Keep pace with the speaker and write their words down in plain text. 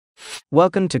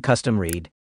Welcome to Custom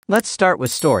Read. Let's start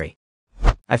with story.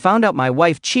 I found out my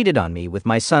wife cheated on me with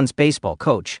my son's baseball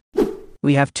coach.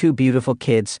 We have two beautiful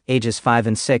kids, ages 5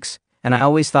 and 6, and I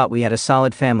always thought we had a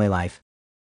solid family life.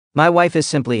 My wife is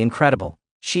simply incredible.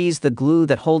 She's the glue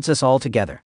that holds us all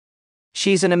together.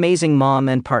 She's an amazing mom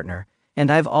and partner,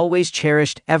 and I've always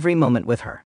cherished every moment with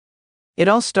her. It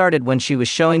all started when she was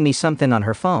showing me something on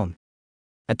her phone.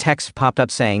 A text popped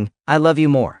up saying, "I love you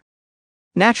more."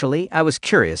 Naturally, I was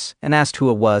curious and asked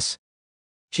who it was.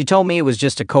 She told me it was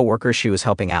just a coworker she was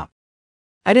helping out.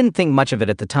 I didn't think much of it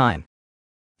at the time.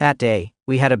 That day,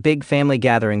 we had a big family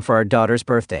gathering for our daughter's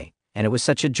birthday, and it was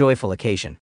such a joyful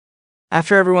occasion.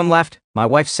 After everyone left, my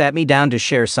wife sat me down to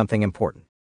share something important.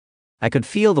 I could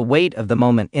feel the weight of the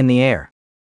moment in the air.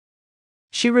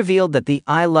 She revealed that the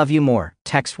 "I love you more"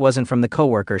 text wasn't from the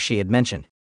coworker she had mentioned.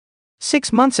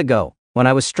 6 months ago, when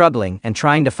I was struggling and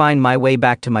trying to find my way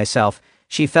back to myself,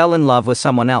 she fell in love with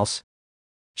someone else.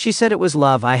 She said it was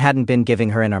love I hadn't been giving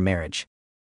her in our marriage.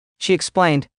 She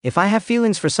explained, "If I have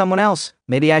feelings for someone else,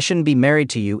 maybe I shouldn't be married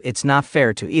to you. It's not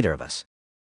fair to either of us."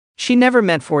 She never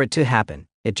meant for it to happen,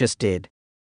 it just did.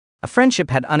 A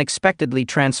friendship had unexpectedly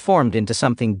transformed into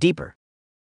something deeper.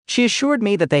 She assured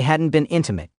me that they hadn't been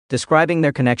intimate, describing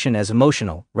their connection as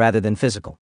emotional rather than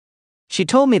physical. She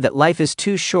told me that life is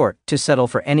too short to settle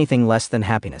for anything less than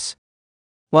happiness.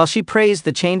 While she praised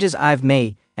the changes I've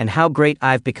made and how great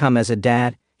I've become as a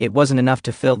dad, it wasn't enough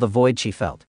to fill the void she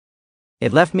felt.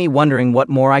 It left me wondering what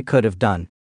more I could have done.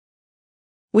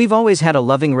 We've always had a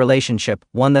loving relationship,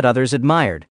 one that others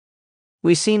admired.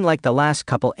 We seem like the last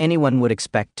couple anyone would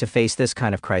expect to face this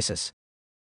kind of crisis.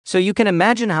 So you can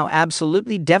imagine how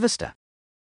absolutely devastating.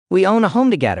 We own a home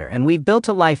together and we've built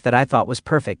a life that I thought was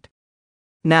perfect.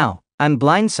 Now, I'm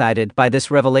blindsided by this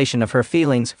revelation of her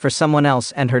feelings for someone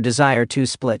else and her desire to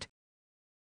split.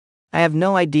 I have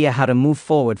no idea how to move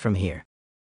forward from here.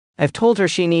 I've told her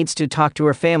she needs to talk to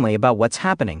her family about what's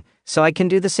happening, so I can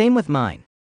do the same with mine.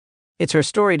 It's her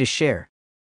story to share.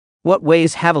 What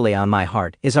weighs heavily on my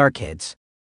heart is our kids.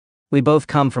 We both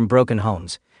come from broken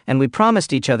homes, and we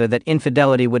promised each other that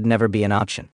infidelity would never be an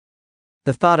option.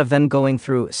 The thought of them going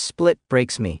through a split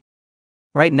breaks me.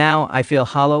 Right now, I feel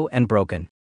hollow and broken.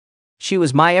 She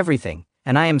was my everything,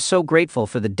 and I am so grateful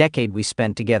for the decade we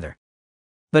spent together.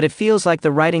 But it feels like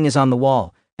the writing is on the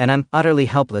wall, and I'm utterly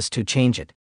helpless to change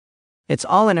it. It's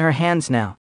all in her hands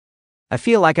now. I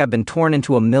feel like I've been torn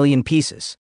into a million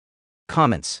pieces.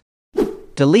 Comments.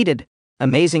 Deleted.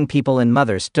 Amazing people and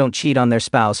mothers don't cheat on their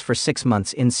spouse for 6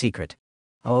 months in secret.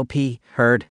 OP.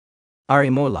 Heard.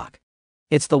 Ari Morlock.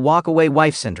 It's the walk-away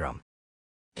wife syndrome.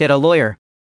 Get a lawyer.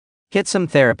 Get some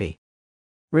therapy.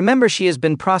 Remember, she has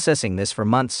been processing this for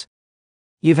months.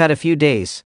 You've had a few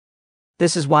days.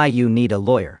 This is why you need a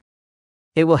lawyer.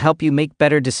 It will help you make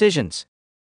better decisions.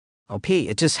 OP,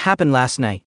 it just happened last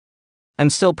night. I'm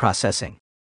still processing.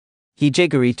 Hijay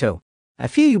Garito. I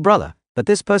feel you, brother, but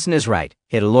this person is right.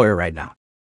 Hit a lawyer right now.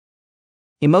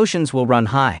 Emotions will run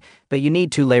high, but you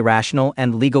need to lay rational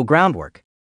and legal groundwork.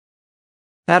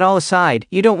 That all aside,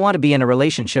 you don't want to be in a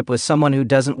relationship with someone who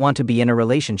doesn't want to be in a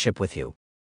relationship with you.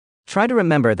 Try to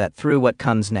remember that through what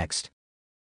comes next.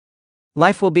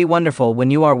 Life will be wonderful when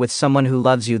you are with someone who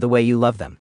loves you the way you love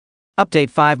them.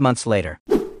 Update 5 months later.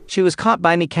 She was caught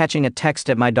by me catching a text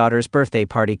at my daughter's birthday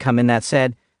party come in that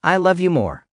said, "I love you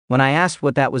more." When I asked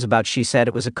what that was about, she said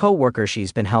it was a coworker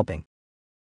she's been helping.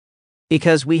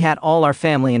 Because we had all our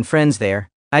family and friends there,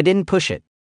 I didn't push it.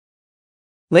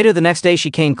 Later the next day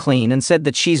she came clean and said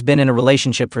that she's been in a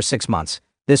relationship for 6 months.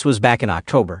 This was back in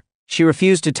October. She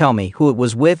refused to tell me who it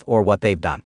was with or what they've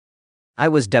done. I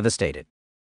was devastated.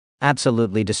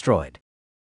 Absolutely destroyed.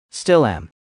 Still am.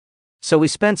 So we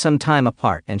spent some time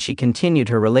apart and she continued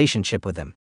her relationship with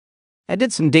him. I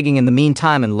did some digging in the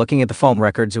meantime and looking at the phone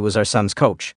records. It was our son's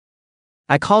coach.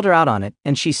 I called her out on it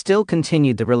and she still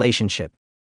continued the relationship.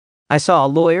 I saw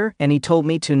a lawyer and he told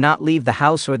me to not leave the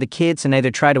house or the kids and either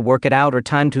try to work it out or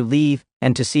time to leave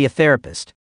and to see a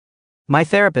therapist. My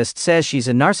therapist says she's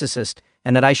a narcissist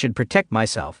and that I should protect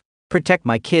myself, protect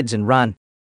my kids and run.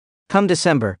 Come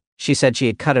December, she said she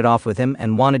had cut it off with him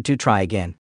and wanted to try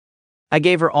again. I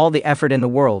gave her all the effort in the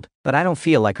world, but I don't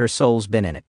feel like her soul's been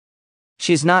in it.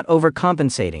 She's not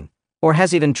overcompensating, or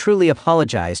has even truly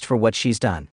apologized for what she's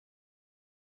done.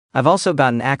 I've also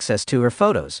gotten access to her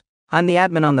photos. I'm the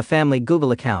admin on the family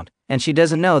Google account, and she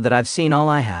doesn't know that I've seen all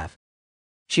I have.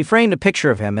 She framed a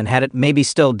picture of him and had it, maybe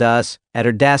still does, at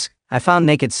her desk. I found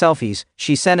naked selfies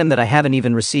she sent him that I haven't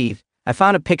even received. I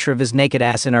found a picture of his naked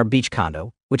ass in our beach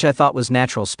condo, which I thought was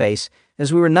natural space,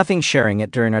 as we were nothing sharing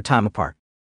it during our time apart.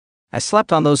 I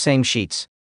slept on those same sheets.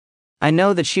 I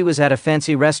know that she was at a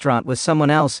fancy restaurant with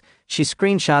someone else. She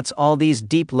screenshots all these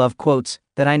deep love quotes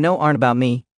that I know aren't about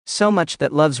me, so much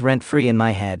that love's rent-free in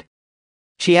my head.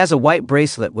 She has a white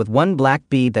bracelet with one black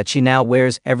bead that she now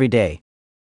wears every day.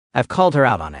 I've called her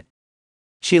out on it.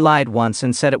 She lied once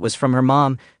and said it was from her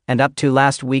mom, and up to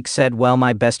last week said, well,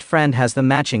 my best friend has the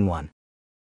matching one.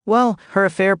 Well, her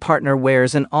affair partner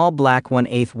wears an all-black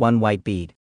 1/8 one white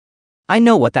bead. I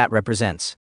know what that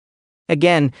represents.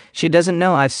 Again, she doesn't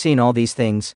know I've seen all these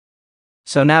things.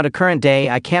 So now to current day,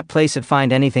 I can't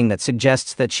find anything that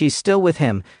suggests that she's still with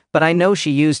him, but I know she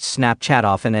used Snapchat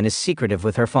often and is secretive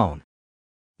with her phone.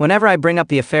 Whenever I bring up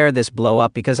the affair, this blow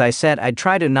up because I said I'd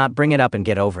try to not bring it up and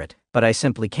get over it, but I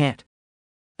simply can't.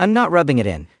 I'm not rubbing it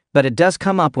in, but it does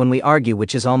come up when we argue,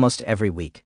 which is almost every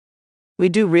week. We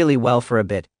do really well for a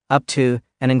bit, up to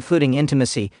and including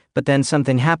intimacy, but then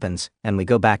something happens, and we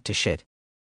go back to shit.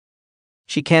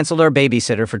 She canceled our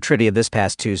babysitter for Tridia this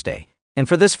past Tuesday, and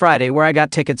for this Friday where I got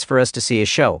tickets for us to see a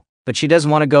show, but she doesn't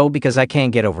want to go because I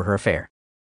can't get over her affair.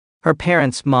 Her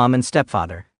parents, mom and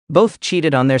stepfather, both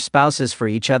cheated on their spouses for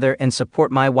each other and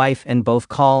support my wife, and both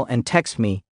call and text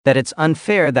me that it's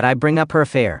unfair that I bring up her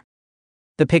affair.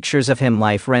 The pictures of him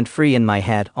life rent-free in my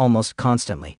head almost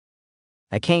constantly.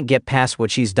 I can't get past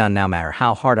what she's done no matter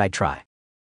how hard I try.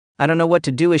 I don't know what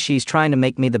to do as she's trying to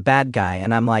make me the bad guy,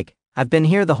 and I'm like, I've been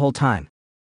here the whole time.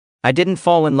 I didn't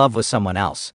fall in love with someone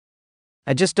else.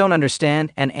 I just don't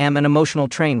understand and am an emotional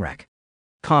train wreck.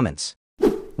 Comments.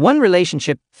 One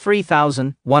relationship,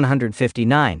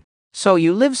 3,159. So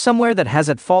you live somewhere that has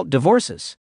at-fault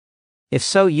divorces? If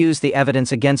so, use the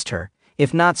evidence against her.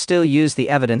 If not, still use the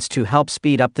evidence to help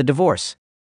speed up the divorce.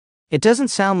 It doesn't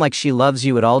sound like she loves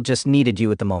you at all, just needed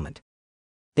you at the moment.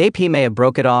 The AP may have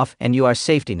broke it off and you are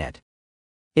safety net.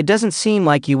 It doesn't seem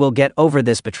like you will get over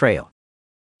this betrayal.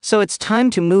 So it's time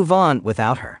to move on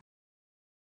without her.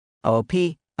 OP,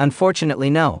 unfortunately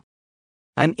no.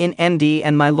 I'm in MD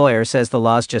and my lawyer says the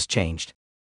laws just changed.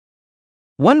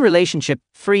 One relationship,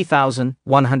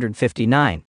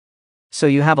 3,159. So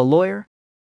you have a lawyer?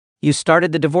 You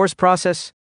started the divorce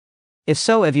process? If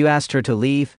so, have you asked her to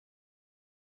leave?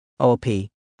 OP,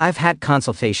 I've had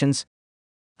consultations.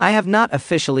 I have not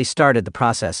officially started the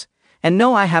process, and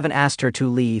no, I haven't asked her to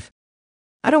leave.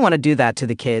 I don't want to do that to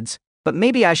the kids, but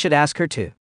maybe I should ask her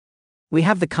to. We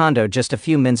have the condo just a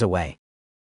few minutes away.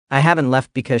 I haven't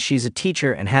left because she's a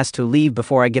teacher and has to leave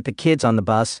before I get the kids on the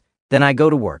bus, then I go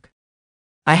to work.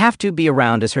 I have to be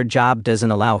around as her job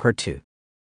doesn't allow her to.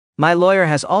 My lawyer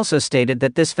has also stated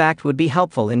that this fact would be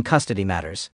helpful in custody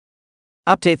matters.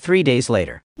 Update 3 days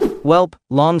later. Welp,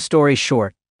 long story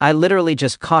short, I literally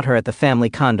just caught her at the family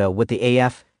condo with the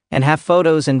AF, and have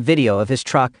photos and video of his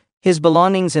truck, his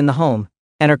belongings in the home,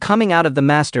 and her coming out of the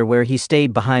master where he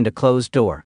stayed behind a closed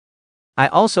door. I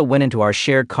also went into our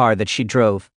shared car that she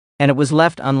drove, and it was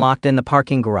left unlocked in the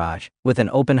parking garage, with an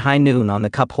open high noon on the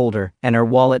cup holder and her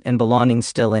wallet and belongings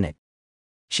still in it.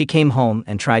 She came home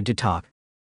and tried to talk.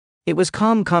 It was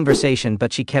calm conversation,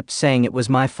 but she kept saying it was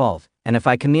my fault, and if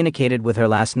I communicated with her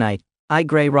last night, I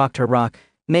grey rocked her rock,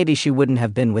 maybe she wouldn't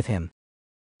have been with him.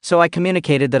 So I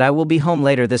communicated that I will be home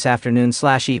later this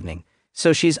afternoon/evening,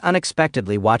 so she's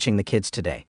unexpectedly watching the kids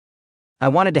today. I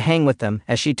wanted to hang with them,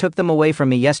 as she took them away from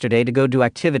me yesterday to go do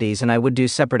activities, and I would do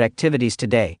separate activities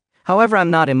today. However,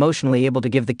 I'm not emotionally able to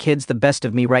give the kids the best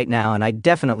of me right now, and I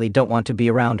definitely don't want to be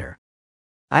around her.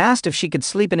 I asked if she could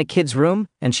sleep in a kid's room,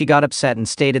 and she got upset and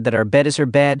stated that our bed is her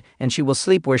bed, and she will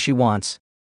sleep where she wants.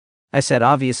 I said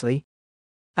obviously.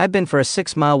 I've been for a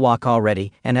 6-mile walk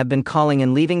already, and have been calling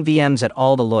and leaving VMs at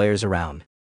all the lawyers around.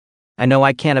 I know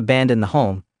I can't abandon the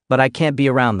home, but I can't be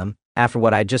around them, after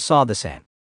what I just saw this in.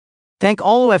 Thank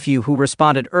all of you who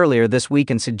responded earlier this week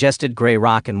and suggested Grey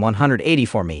Rock and 180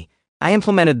 for me. I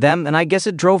implemented them, and I guess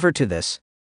it drove her to this.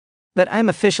 That I'm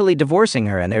officially divorcing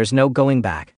her and there's no going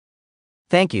back.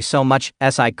 Thank you so much,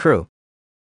 SI crew.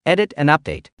 Edit and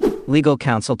update. Legal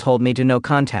counsel told me to no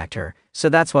contact her, so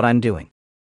that's what I'm doing.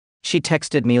 She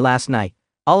texted me last night,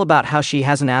 all about how she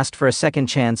hasn't asked for a second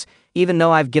chance, even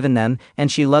though I've given them,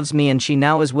 and she loves me and she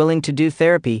now is willing to do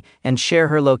therapy and share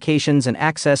her locations and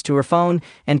access to her phone,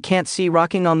 and can't see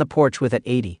rocking on the porch with at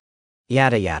 80.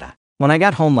 Yada yada. When I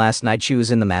got home last night she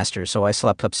was in the master, so I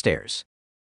slept upstairs.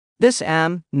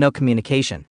 No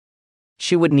communication.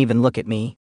 She wouldn't even look at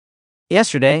me.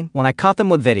 Yesterday, when I caught them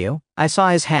with video, I saw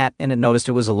his hat and had noticed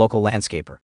it was a local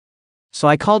landscaper. So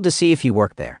I called to see if he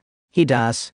worked there. He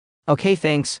does. Okay,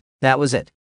 thanks, that was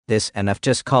it. This NF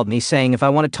just called me saying if I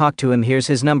want to talk to him, here's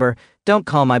his number, don't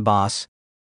call my boss.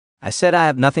 I said I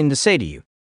have nothing to say to you.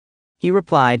 He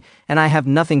replied, and I have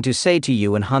nothing to say to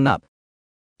you, and hung up.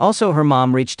 Also, her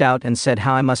mom reached out and said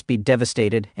how I must be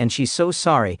devastated and she's so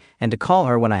sorry and to call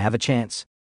her when I have a chance.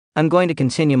 I'm going to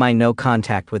continue my no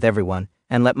contact with everyone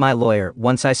and let my lawyer,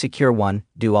 once I secure one,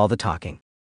 do all the talking.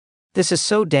 This is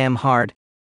so damn hard.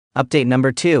 Update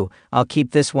number 2, I'll keep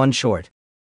this one short.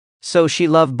 So she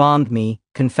love bombed me,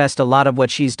 confessed a lot of what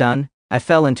she's done. I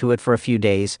fell into it for a few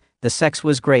days, the sex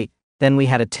was great, then we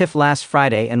had a tiff last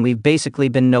Friday and we've basically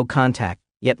been no contact,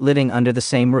 yet living under the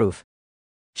same roof.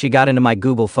 She got into my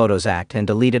Google Photos act and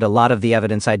deleted a lot of the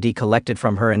evidence ID collected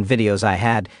from her and videos I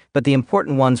had, but the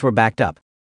important ones were backed up.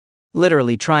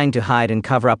 Literally trying to hide and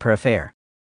cover up her affair.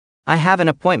 I have an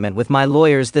appointment with my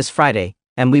lawyers this Friday,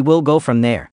 and we will go from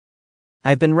there.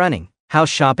 I've been running, house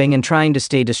shopping and trying to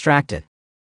stay distracted.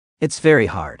 It's very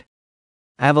hard.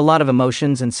 I have a lot of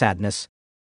emotions and sadness.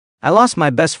 I lost my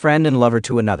best friend and lover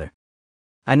to another.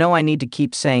 I know I need to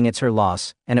keep saying it's her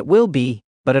loss, and it will be,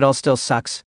 but it all still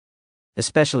sucks.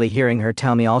 Especially hearing her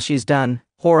tell me all she's done,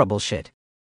 horrible shit.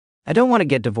 I don't want to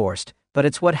get divorced, but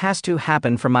it's what has to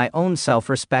happen for my own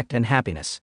self-respect and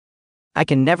happiness. I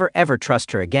can never ever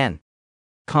trust her again.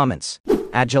 Comments.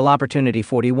 Agile Opportunity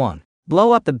 41.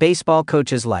 Blow up the baseball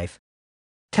coach's life.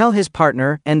 Tell his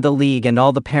partner and the league and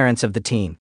all the parents of the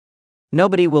team.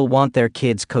 Nobody will want their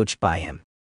kids coached by him.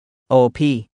 OP.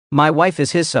 My wife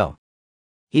is his so.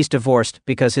 He's divorced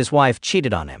because his wife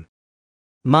cheated on him.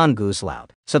 Mongoose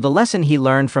Loud. So the lesson he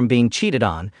learned from being cheated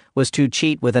on was to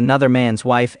cheat with another man's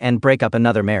wife and break up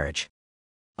another marriage.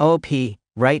 OP,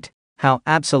 right? How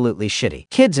absolutely shitty.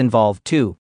 Kids involved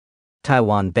too.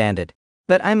 Taiwan Bandit.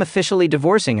 But I'm officially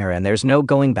divorcing her and there's no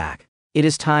going back. It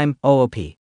is time, OOP.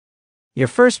 Your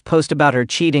first post about her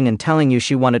cheating and telling you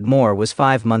she wanted more was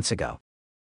 5 months ago.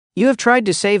 You have tried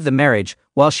to save the marriage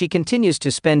while she continues to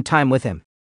spend time with him.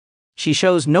 She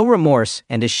shows no remorse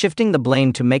and is shifting the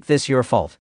blame to make this your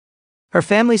fault. Her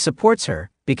family supports her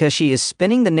because she is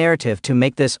spinning the narrative to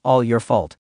make this all your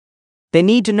fault. They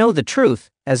need to know the truth,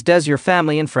 as does your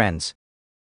family and friends.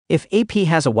 If AP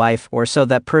has a wife or so,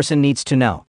 that person needs to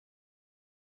know.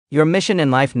 Your mission in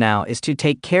life now is to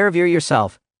take care of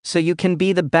yourself so you can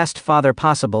be the best father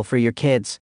possible for your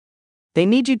kids. They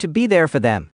need you to be there for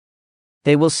them.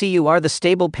 They will see you are the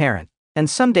stable parent, and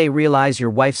someday realize your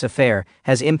wife's affair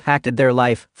has impacted their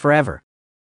life forever.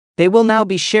 They will now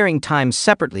be sharing time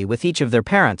separately with each of their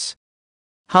parents.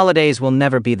 Holidays will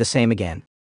never be the same again.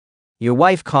 Your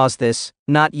wife caused this,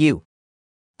 not you.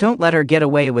 Don't let her get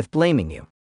away with blaming you.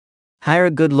 Hire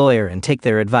a good lawyer and take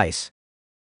their advice.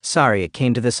 Sorry it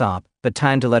came to this op, but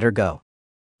time to let her go.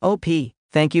 OP,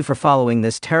 thank you for following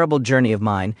this terrible journey of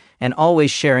mine and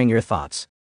always sharing your thoughts.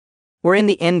 We're in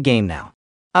the end game now.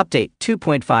 Update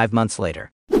 2.5 months later.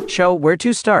 Show where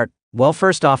to start. Well,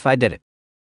 first off, I did it.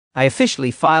 I officially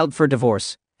filed for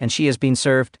divorce, and she has been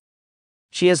served.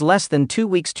 She has less than 2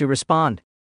 weeks to respond.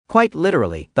 Quite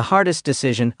literally, the hardest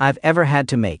decision I've ever had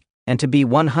to make, and to be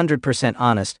 100%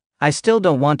 honest, I still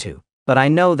don't want to, but I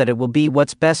know that it will be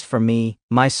what's best for me,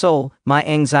 my soul, my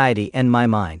anxiety, and my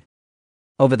mind.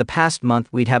 Over the past month,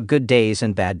 we'd have good days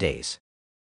and bad days.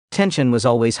 Tension was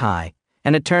always high,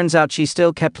 and it turns out she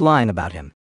still kept lying about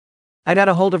him. I got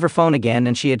a hold of her phone again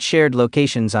and she had shared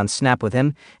locations on Snap with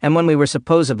him, and when we were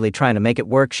supposedly trying to make it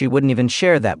work, she wouldn't even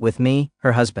share that with me,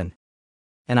 her husband.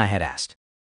 And I had asked.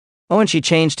 Oh, and she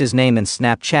changed his name in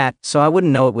Snapchat so I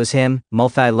wouldn't know it was him,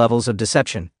 multi-levels of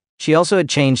deception. She also had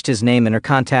changed his name in her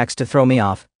contacts to throw me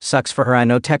off. Sucks for her, I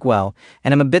know tech well,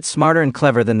 and I'm a bit smarter and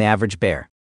clever than the average bear.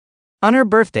 On her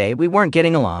birthday, we weren't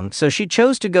getting along, so she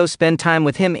chose to go spend time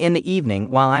with him in the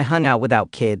evening while I hung out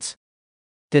without kids.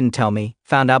 Didn't tell me,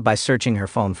 found out by searching her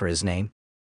phone for his name.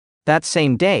 That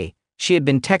same day, she had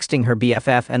been texting her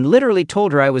BFF and literally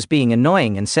told her I was being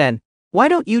annoying and said, "Why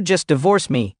don't you just divorce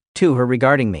me?" to her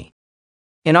regarding me.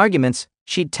 In arguments,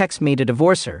 she'd text me to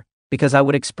divorce her, because I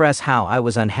would express how I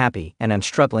was unhappy and I'm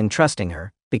struggling trusting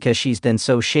her, because she's been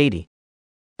so shady.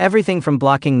 Everything from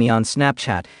blocking me on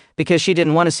Snapchat because she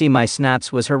didn't want to see my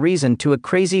snaps was her reason, to a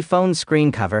crazy phone screen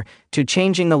cover, to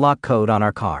changing the lock code on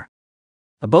our car.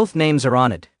 Both names are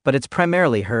on it, but it's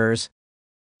primarily hers.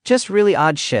 Just really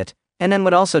odd shit, and then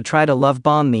would also try to love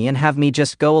bomb me and have me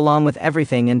just go along with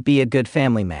everything and be a good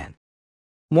family man.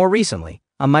 More recently,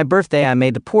 on my birthday, I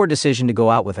made the poor decision to go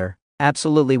out with her.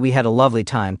 Absolutely, we had a lovely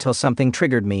time till something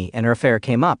triggered me and her affair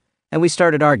came up, and we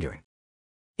started arguing.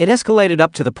 It escalated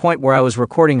up to the point where I was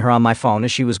recording her on my phone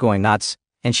as she was going nuts,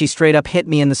 and she straight up hit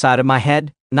me in the side of my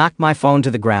head, knocked my phone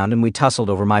to the ground, and we tussled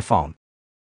over my phone.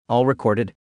 All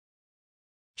recorded.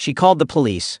 She called the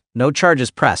police, no charges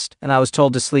pressed, and I was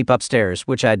told to sleep upstairs,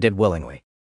 which I did willingly.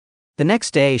 The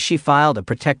next day, she filed a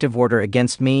protective order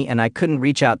against me and I couldn't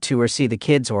reach out to or see the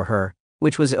kids or her,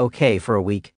 which was okay for a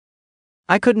week.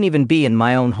 I couldn't even be in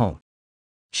my own home.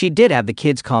 She did have the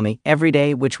kids call me every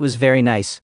day, which was very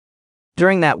nice.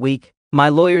 During that week, my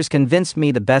lawyers convinced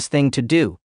me the best thing to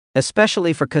do,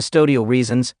 especially for custodial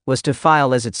reasons, was to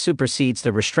file as it supersedes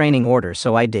the restraining order,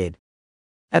 so I did.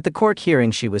 At the court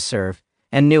hearing she was served,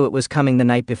 and knew it was coming the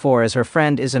night before as her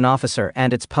friend is an officer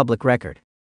and it's public record.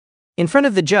 In front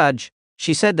of the judge,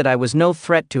 she said that I was no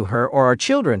threat to her or our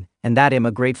children, and that I'm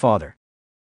a great father.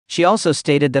 She also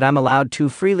stated that I'm allowed to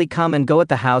freely come and go at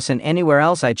the house and anywhere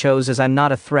else I chose as I'm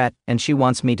not a threat, and she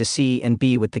wants me to see and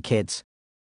be with the kids.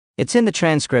 It's in the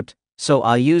transcript, so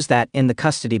I'll use that in the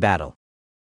custody battle.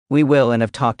 We will and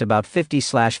have talked about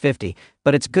 50/50,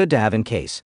 but it's good to have in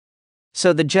case.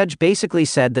 So the judge basically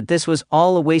said that this was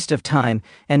all a waste of time,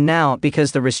 and now,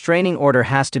 because the restraining order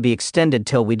has to be extended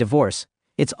till we divorce,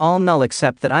 it's all null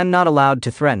except that I'm not allowed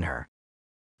to threaten her.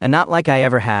 And not like I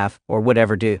ever have, or would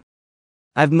ever do.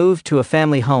 I've moved to a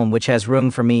family home which has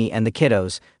room for me and the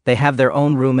kiddos. They have their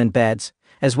own room and beds,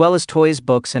 as well as toys,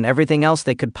 books, and everything else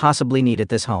they could possibly need at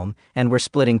this home, and we're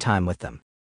splitting time with them.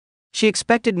 She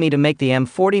expected me to make the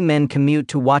M40 min commute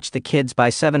to watch the kids by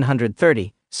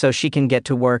 7:30, so she can get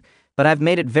to work, but I've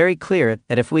made it very clear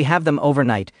that if we have them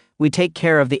overnight, we take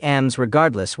care of the M's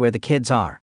regardless where the kids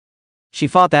are. She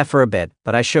fought that for a bit,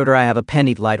 but I showed her I have a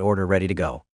penny light order ready to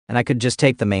go, and I could just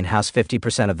take the main house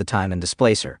 50% of the time and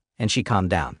displace her, and she calmed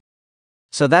down.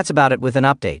 So that's about it with an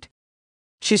update.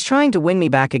 She's trying to win me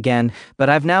back again, but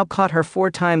I've now caught her 4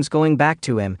 times going back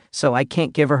to him, so I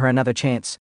can't give her another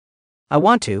chance. I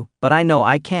want to, but I know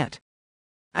I can't.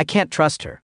 I can't trust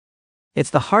her. It's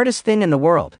the hardest thing in the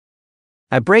world.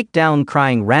 I break down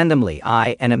crying randomly.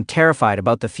 I am terrified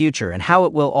about the future and how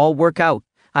it will all work out.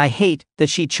 I hate that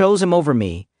she chose him over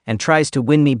me and tries to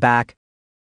win me back,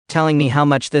 telling me how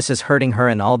much this is hurting her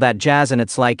and all that jazz, and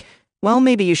it's like, well,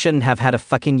 maybe you shouldn't have had a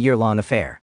fucking year-long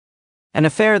affair. An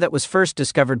affair that was first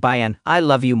discovered by an "I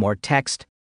love you more" text.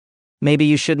 Maybe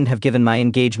you shouldn't have given my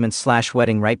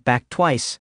engagement/wedding right back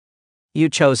twice. You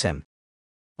chose him.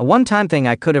 A one-time thing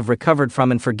I could have recovered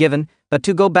from and forgiven, but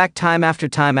to go back time after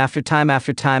time after time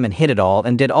after time and hit it all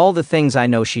and did all the things I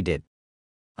know she did.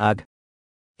 Ugh.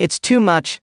 It's too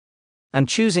much. I'm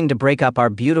choosing to break up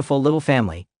our beautiful little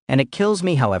family, and it kills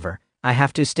me. However, I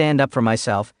have to stand up for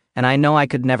myself, and I know I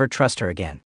could never trust her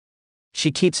again. She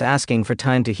keeps asking for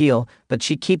time to heal, but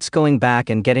she keeps going back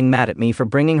and getting mad at me for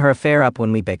bringing her affair up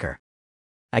when we bicker.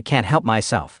 I can't help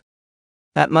myself.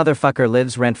 That motherfucker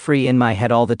lives rent-free in my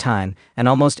head all the time, and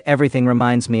almost everything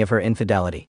reminds me of her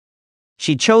infidelity.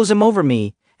 She chose him over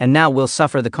me, and now will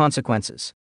suffer the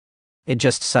consequences. It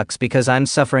just sucks because I'm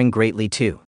suffering greatly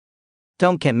too.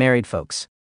 Don't get married, folks.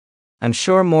 I'm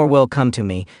sure more will come to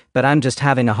me, but I'm just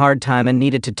having a hard time and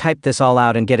needed to type this all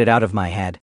out and get it out of my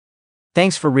head.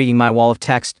 Thanks for reading my wall of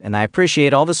text, and I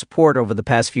appreciate all the support over the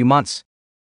past few months.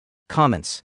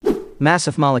 Comments.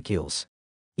 Massive molecules.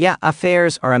 Yeah,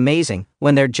 affairs are amazing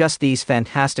when they're just these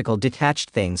fantastical detached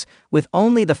things with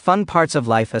only the fun parts of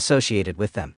life associated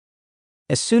with them.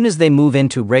 As soon as they move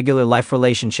into regular life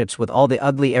relationships with all the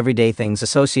ugly everyday things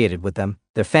associated with them,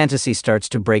 their fantasy starts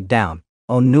to break down.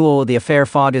 Oh no, the affair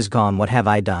fog is gone, what have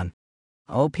I done?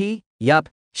 OP? Yup,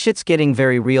 shit's getting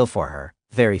very real for her,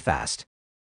 very fast.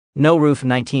 No Roof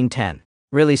 1910.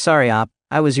 Really sorry, Op,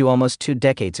 I was you almost 2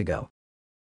 decades ago.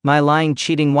 My lying,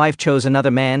 cheating wife chose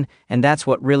another man, and that's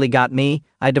what really got me.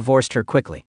 I divorced her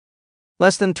quickly.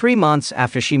 Less than 3 months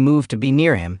after she moved to be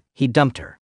near him, he dumped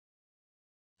her.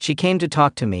 She came to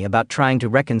talk to me about trying to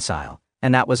reconcile,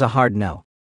 and that was a hard no.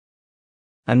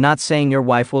 I'm not saying your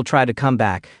wife will try to come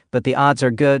back, but the odds are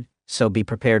good, so be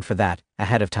prepared for that,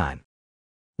 ahead of time.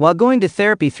 While going to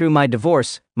therapy through my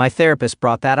divorce, my therapist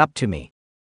brought that up to me.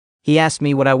 He asked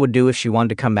me what I would do if she wanted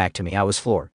to come back to me. I was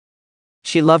floored.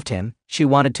 She loved him, she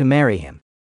wanted to marry him.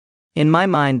 In my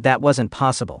mind, that wasn't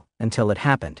possible, until it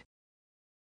happened.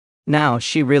 Now,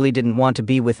 she really didn't want to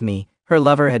be with me. Her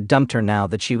lover had dumped her now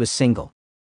that she was single.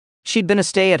 She'd been a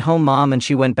stay-at-home mom and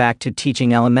she went back to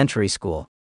teaching elementary school.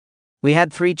 We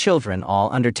had 3 children,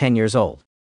 all under 10 years old.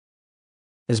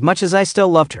 As much as I still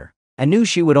loved her, I knew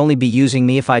she would only be using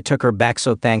me if I took her back,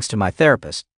 so thanks to my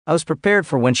therapist, I was prepared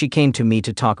for when she came to me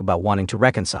to talk about wanting to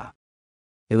reconcile.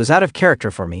 It was out of character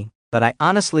for me, but I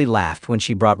honestly laughed when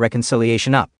she brought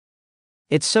reconciliation up.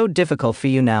 It's so difficult for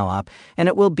you now, Op, and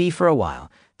it will be for a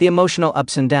while, the emotional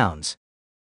ups and downs.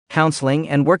 Counseling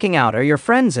and working out are your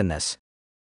friends in this.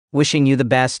 Wishing you the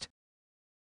best.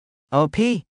 OP,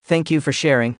 thank you for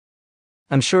sharing.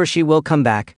 I'm sure she will come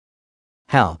back.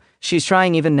 Hell, she's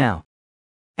trying even now.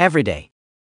 Every day.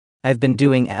 I've been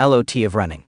doing a lot of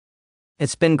running.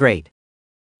 It's been great.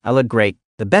 I look great,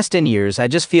 the best in years. I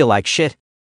just feel like shit.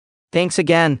 Thanks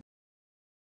again.